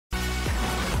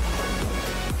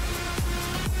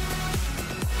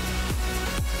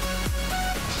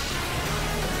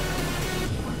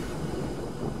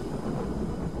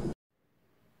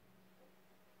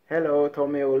Hello,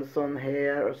 Tommy Olsson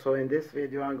here. So in this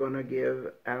video I'm gonna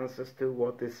give answers to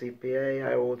what is CPA.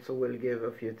 I also will give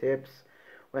a few tips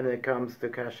when it comes to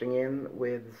cashing in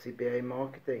with CPA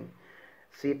marketing.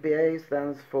 CPA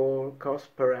stands for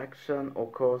cost per action or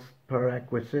cost per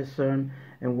acquisition,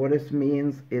 and what it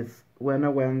means is when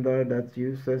a vendor that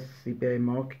uses CPA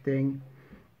marketing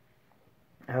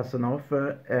has an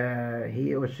offer,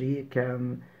 he or she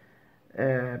can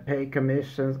pay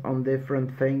commissions on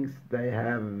different things they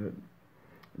have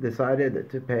decided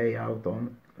to pay out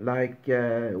on, like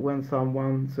when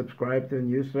someone subscribes to a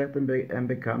newsletter and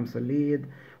becomes a lead,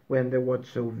 when they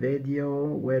watch a video,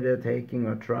 where they're taking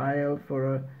a trial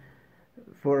for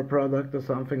a product or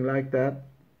something like that.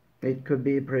 It could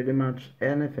be pretty much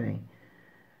anything.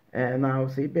 And now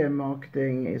CPA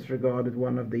marketing is regarded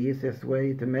one of the easiest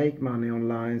way to make money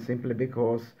online, simply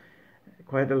because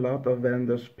quite a lot of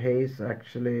vendors pays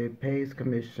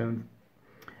commission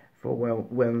for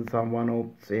when someone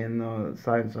opts in,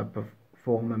 signs up a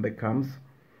form and becomes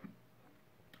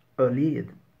a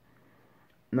lead.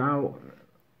 Now,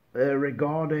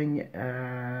 regarding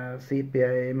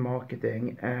CPA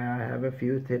marketing, I have a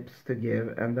few tips to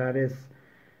give, and that is,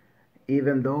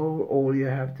 even though all you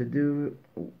have to do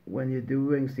when you're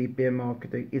doing CPA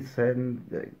marketing is send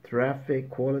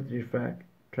quality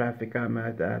traffic, I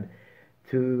might add,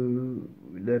 to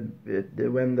the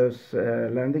vendor's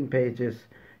landing pages,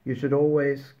 you should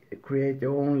always create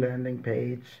your own landing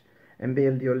page and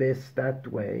build your list that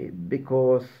way,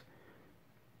 because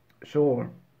sure,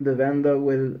 the vendor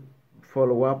will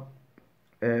follow up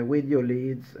with your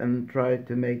leads and try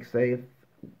to make sales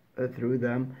through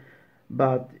them,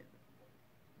 but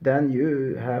then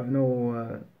you have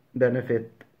no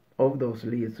benefit of those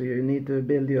leads. So you need to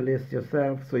build your list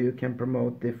yourself so you can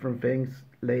promote different things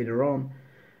later on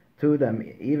to them,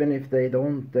 even if they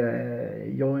don't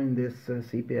join this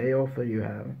CPA offer you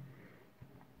have.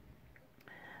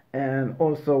 And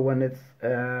also, when it's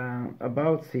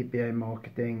about CPA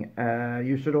marketing,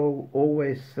 you should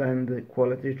always send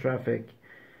quality traffic,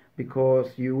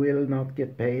 because you will not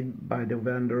get paid by the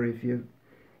vendor if you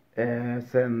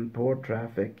send poor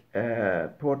traffic.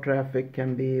 Poor traffic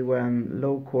can be when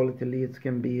low quality leads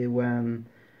can be when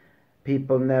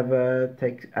people never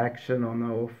take action on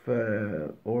an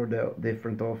offer or the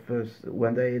different offers,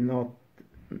 when they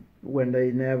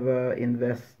never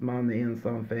invest money in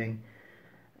something.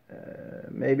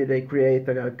 Maybe they create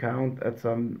an account at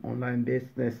some online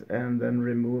business and then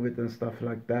remove it and stuff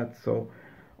like that. So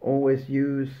always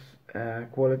use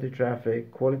quality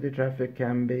traffic. Quality traffic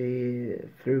can be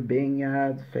through Bing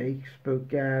ads,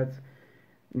 Facebook ads,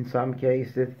 in some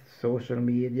cases social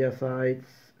media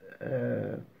sites,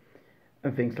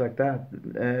 and things like that,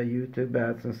 YouTube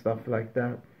ads and stuff like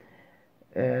that.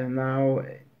 Now,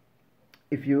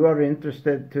 if you are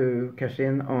interested to cash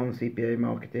in on CPA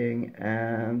marketing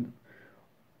and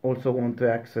also want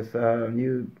to access a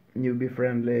newbie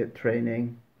friendly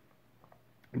training,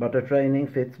 but the training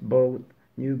fits both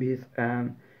newbies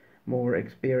and more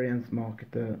experienced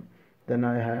marketer, then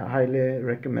I highly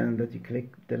recommend that you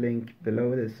click the link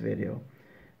below this video.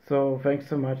 So thanks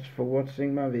so much for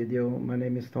watching my video. My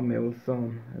name is Tommy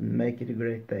Olsson, and make it a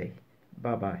great day.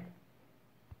 Bye bye.